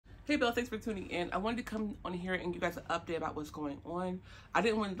Hey Belle, thanks for tuning in. I wanted to come on here and give you guys an update about what's going on. I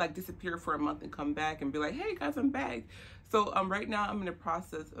didn't want to like disappear for a month and come back and be like, hey guys, I'm back. So right now I'm in the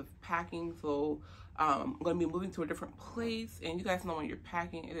process of packing. So I'm going to be moving to a different place, and you guys know when you're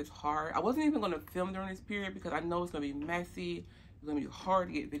packing, it is hard. I wasn't even going to film during this period because I know it's going to be messy. It's going to be hard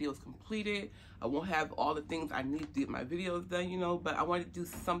to get videos completed. I won't have all the things I need to get my videos done, you know, but I wanted to do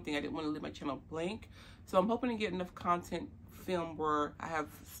something. I didn't want to leave my channel blank. So I'm hoping to get enough content film where I have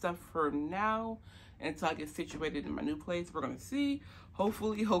stuff for now until I get situated in my new place. We're gonna see.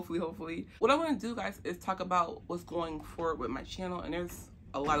 Hopefully. What I want to do, guys, is talk about what's going forward with my channel. And there's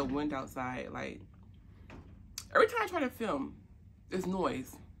a lot of wind outside. Like every time I try to film, there's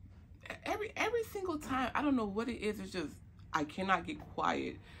noise. Every single time. I don't know what it is. It's just I cannot get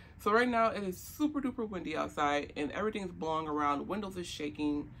quiet. So right now it is super duper windy outside and everything's blowing around. The windows are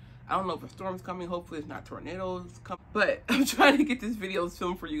shaking. I don't know if a storm's coming. Hopefully it's not tornadoes coming. But I'm trying to get this video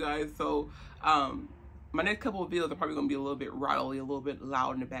filmed for you guys. So my next couple of videos are probably going to be a little bit rattly, a little bit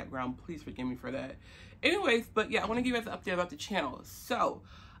loud in the background. Please forgive me for that. Anyways, but yeah, I want to give you guys an update about the channel. So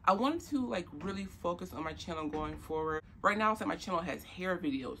I wanted to like really focus on my channel going forward. Right now it's like my channel has hair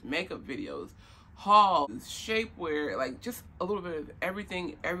videos, makeup videos, hauls, shapewear, like just a little bit of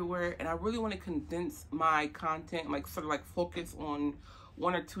everything everywhere. And I really want to condense my content, like sort of like focus on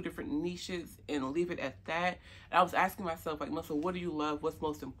one or two different niches and leave it at that. And I was asking myself, like, Melissa, what do you love? What's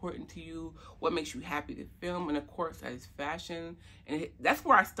most important to you? What makes you happy to film? And of course, that is fashion. And that's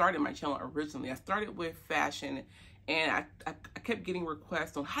where I started my channel originally. I started with fashion, and I kept getting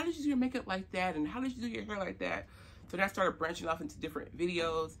requests on how did you do your makeup like that? And how did you do your hair like that? So then I started branching off into different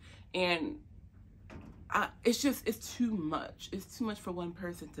videos, and it's too much. It's too much for one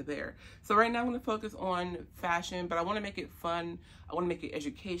person to bear. So right now I'm going to focus on fashion, but I want to make it fun. I want to make it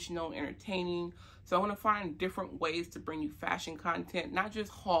educational, entertaining. So I want to find different ways to bring you fashion content, not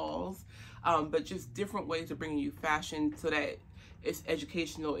just hauls, but just different ways of bringing you fashion so that it's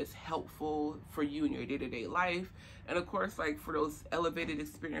educational, it's helpful for you in your day-to-day life. And of course, like for those elevated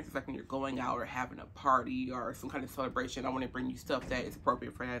experiences, like when you're going out or having a party or some kind of celebration, I want to bring you stuff that is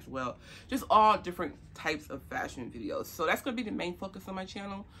appropriate for that as well. Just all different types of fashion videos. So that's going to be the main focus on my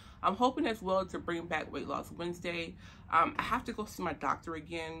channel. I'm hoping as well to bring back Weight Loss Wednesday. I have to go see my doctor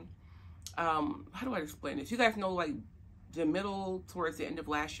again. How do I explain this? You guys know, like the middle towards the end of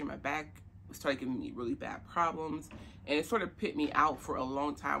last year, my back started giving me really bad problems, and it sort of put me out for a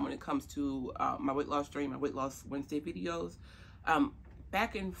long time when it comes to my weight loss journey, my Weight Loss Wednesday videos.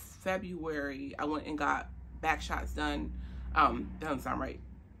 Back in February, I went and got back shots done. That doesn't sound right.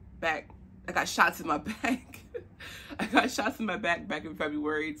 I got shots in my back. I got shots in my back in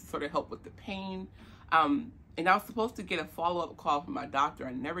February to sort of help with the pain. And I was supposed to get a follow-up call from my doctor.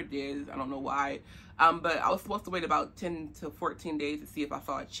 I never did. I don't know why. But I was supposed to wait about 10 to 14 days to see if I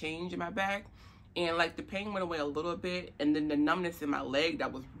saw a change in my back. And like the pain went away a little bit. And then the numbness in my leg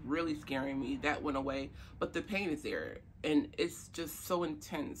that was really scaring me, that went away. But the pain is there. And it's just so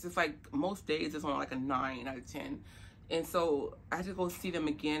intense. It's like most days it's on like a 9 out of 10. And so I had to go see them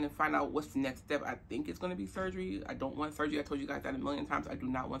again and find out what's the next step. I think it's going to be surgery. I don't want surgery. I told you guys that a million times. I do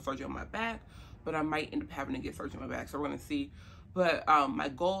not want surgery on my back, but I might end up having to get surgery on my back. So we're going to see. But my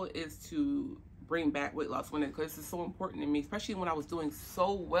goal is to bring back Weight Loss Wednesday because this is so important to me, especially when I was doing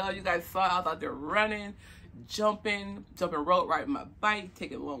so well. You guys saw I was out there running, jumping rope, riding my bike,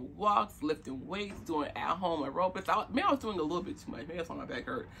 taking long walks, lifting weights, doing at-home aerobics. Maybe I was doing a little bit too much. Maybe that's why my back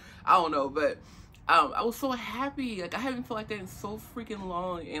hurt. I don't know, but I was so happy. Like I haven't felt like that in so freaking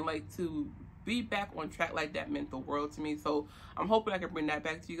long, and like to be back on track like that meant the world to me. So I'm hoping I can bring that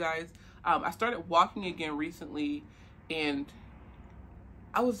back to you guys. I started walking again recently, and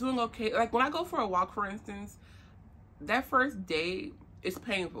I was doing okay. Like when I go for a walk, for instance, that first day it's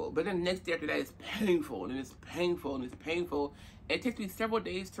painful, but then the next day after that it's painful, and it's painful, and it's painful. And it takes me several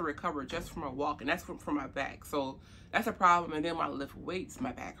days to recover just from a walk, and that's from my back. So that's a problem. And then when I lift weights,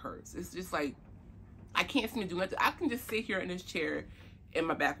 my back hurts. It's just like I can't seem to do nothing. I can just sit here in this chair and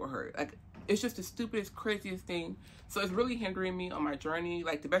my back will hurt. Like it's just the stupidest, craziest thing. So it's really hindering me on my journey.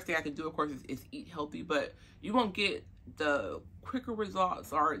 Like the best thing I can do, of course, is eat healthy, but you won't get the quicker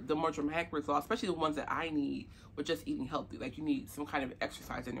results or the more dramatic results, especially the ones that I need with just eating healthy. Like you need some kind of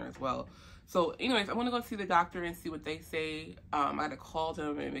exercise in there as well. So anyways, I want to go see the doctor and see what they say. I got to call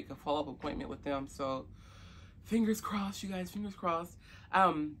them and make a follow-up appointment with them. So fingers crossed, you guys, fingers crossed.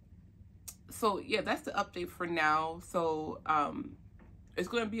 So yeah, that's the update for now. So it's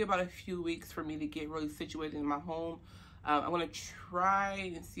going to be about a few weeks for me to get really situated in my home. I'm going to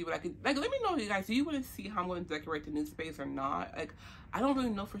try and see what I can, like, let me know, you guys, do you want to see how I'm going to decorate the new space or not? Like, I don't really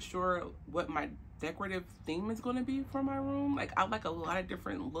know for sure what my decorative theme is going to be for my room. Like, I like a lot of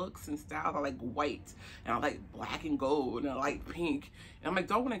different looks and styles. I like white, and I like black and gold, and I like pink. And I'm like,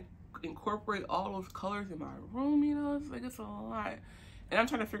 do I want to incorporate all those colors in my room? You know, it's like, it's a lot. And I'm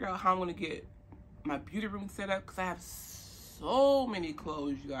trying to figure out how I'm going to get my beauty room set up, because I have so many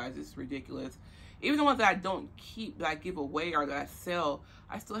clothes, you guys. It's ridiculous. Even the ones that I don't keep, that I give away or that I sell,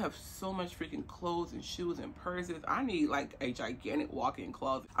 I still have so much freaking clothes and shoes and purses. I need like a gigantic walk-in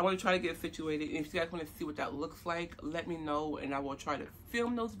closet. I want to try to get situated. And if you guys want to see what that looks like, let me know, and I will try to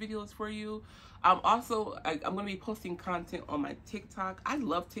film those videos for you. Also, I'm going to be posting content on my TikTok. I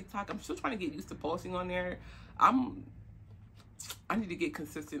love TikTok. I'm still trying to get used to posting on there. I need to get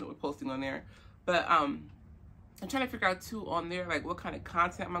consistent with posting on there. But I'm trying to figure out too on there, like, what kind of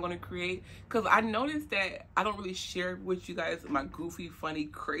content am I going to create? Because I noticed that I don't really share with you guys my goofy, funny,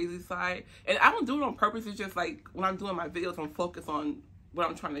 crazy side. And I don't do it on purpose. It's just like when I'm doing my videos, I'm focused on what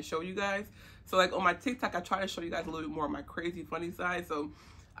I'm trying to show you guys. So like on my TikTok, I try to show you guys a little bit more of my crazy, funny side. So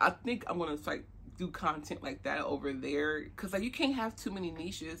I think I'm going to like do content like that over there. Because like, you can't have too many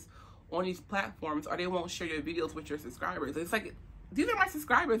niches on these platforms, or they won't share your videos with your subscribers. It's like, these are my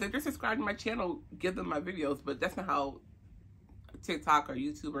subscribers. If they're subscribed to my channel, give them my videos. But that's not how TikTok or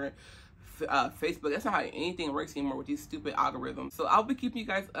YouTube or Facebook, that's not how anything works anymore with these stupid algorithms. So I'll be keeping you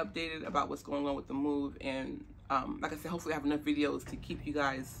guys updated about what's going on with the move. And like I said, hopefully I have enough videos to keep you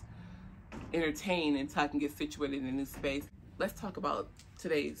guys entertained until I can get situated in a new space. Let's talk about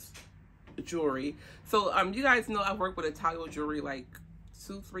today's jewelry. So you guys know I've worked with Italo jewelry like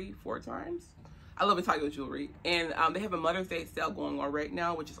 2, 3, 4 times. I love Italo jewelry, and they have a Mother's Day sale going on right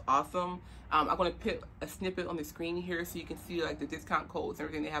now, which is awesome. I'm going to put a snippet on the screen here so you can see like the discount codes and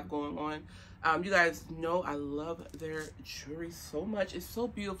everything they have going on. You guys know I love their jewelry so much. It's so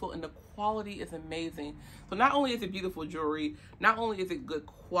beautiful, and the quality is amazing. So not only is it beautiful jewelry, not only is it good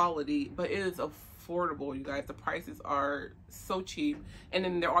quality, but it is affordable, you guys. The prices are so cheap, and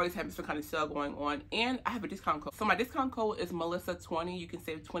then they're always having some kind of sale going on. And I have a discount code. So my discount code is Melissa20. You can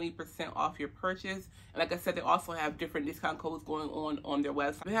save 20% off your purchase. And like I said, they also have different discount codes going on their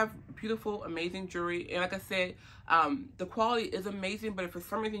website. They have beautiful, amazing jewelry, and like I said, the quality is amazing. But if for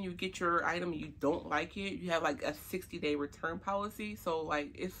some reason you get your item and you don't like it, you have like a 60-day return policy. So like,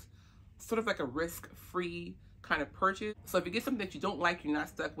 it's sort of like a risk-free kind of purchase. So if you get something that you don't like, you're not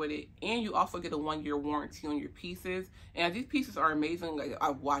stuck with it. And you also get a 1-year warranty on your pieces. And these pieces are amazing. Like,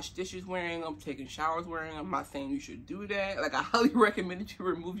 I've washed dishes wearing them, taken showers wearing them. I'm not saying you should do that. Like, I highly recommend that you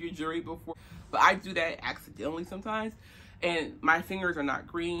remove your jewelry before, but I do that accidentally sometimes. And my fingers are not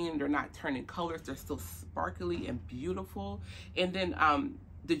green, they're not turning colors, they're still sparkly and beautiful. And then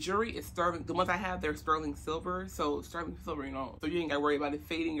the jewelry is sterling. The ones I have, they're sterling silver. So sterling silver, you know, so you ain't gotta worry about it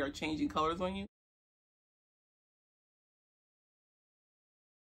fading or changing colors on you.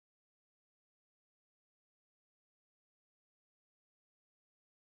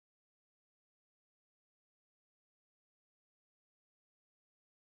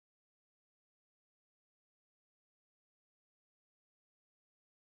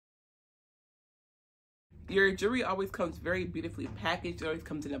 Your jewelry always comes very beautifully packaged. It always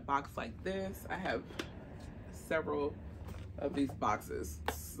comes in a box like this. I have several of these boxes.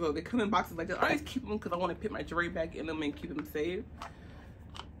 So they come in boxes like this. I always keep them because I want to put my jewelry back in them and keep them safe.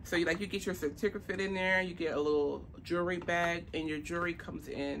 So you get your certificate in there, you get a little jewelry bag, and your jewelry comes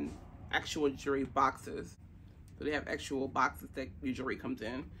in actual jewelry boxes. So they have actual boxes that your jewelry comes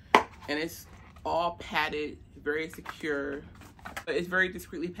in. And it's all padded, very secure. But it's very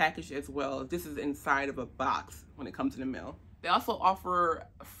discreetly packaged as well. This is inside of a box when it comes in the mail. They also offer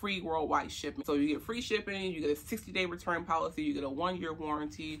free worldwide shipping. So you get free shipping, you get a 60-day return policy, you get a 1-year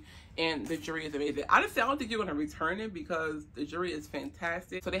warranty, and the jewelry is amazing. Honestly, I don't think you're gonna return it because the jewelry is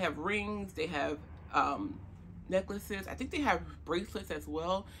fantastic. So they have rings, they have necklaces, I think they have bracelets as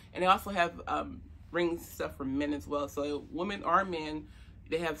well. And they also have ring stuff for men as well. So women or men,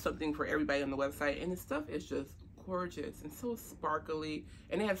 they have something for everybody on the website. And the stuff is just gorgeous and so sparkly,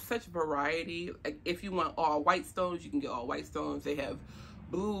 and they have such variety. Like, if you want all white stones, you can get all white stones. They have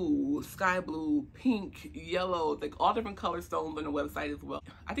blue, sky blue, pink, yellow, like all different color stones on the website as well.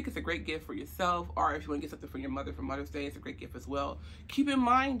 I think it's a great gift for yourself, or if you want to get something for your mother for Mother's Day, it's a great gift as well. Keep in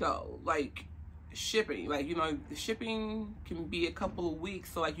mind though, like shipping, like, you know, the shipping can be a couple of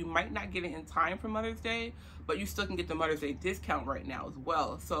weeks, so like you might not get it in time for Mother's Day, but you still can get the Mother's Day discount right now as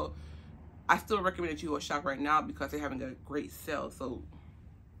well. So I still recommend that you go shop right now because they're having a great sale. So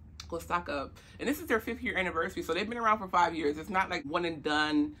go stock up. And this is their 5th year anniversary, so they've been around for 5 years. It's not like one and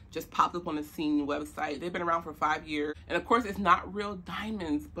done, just popped up on the scene website. They've been around for 5 years. And of course, it's not real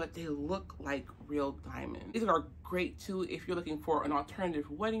diamonds, but they look like real diamonds. These are great too if you're looking for an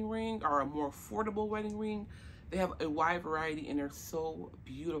alternative wedding ring or a more affordable wedding ring. They have a wide variety and they're so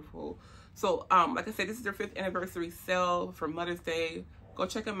beautiful. So like I said, this is their 5th anniversary sale for Mother's Day. Go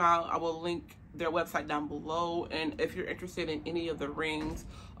check them out. I will link their website down below. And if you're interested in any of the rings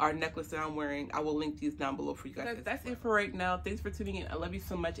or necklace that I'm wearing, I will link these down below for you guys. That's it for right now. Thanks for tuning in. I love you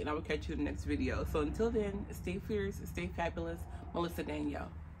so much, and I will catch you in the next video. So until then, stay fierce, stay fabulous. Melissa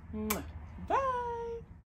Danielle. Bye.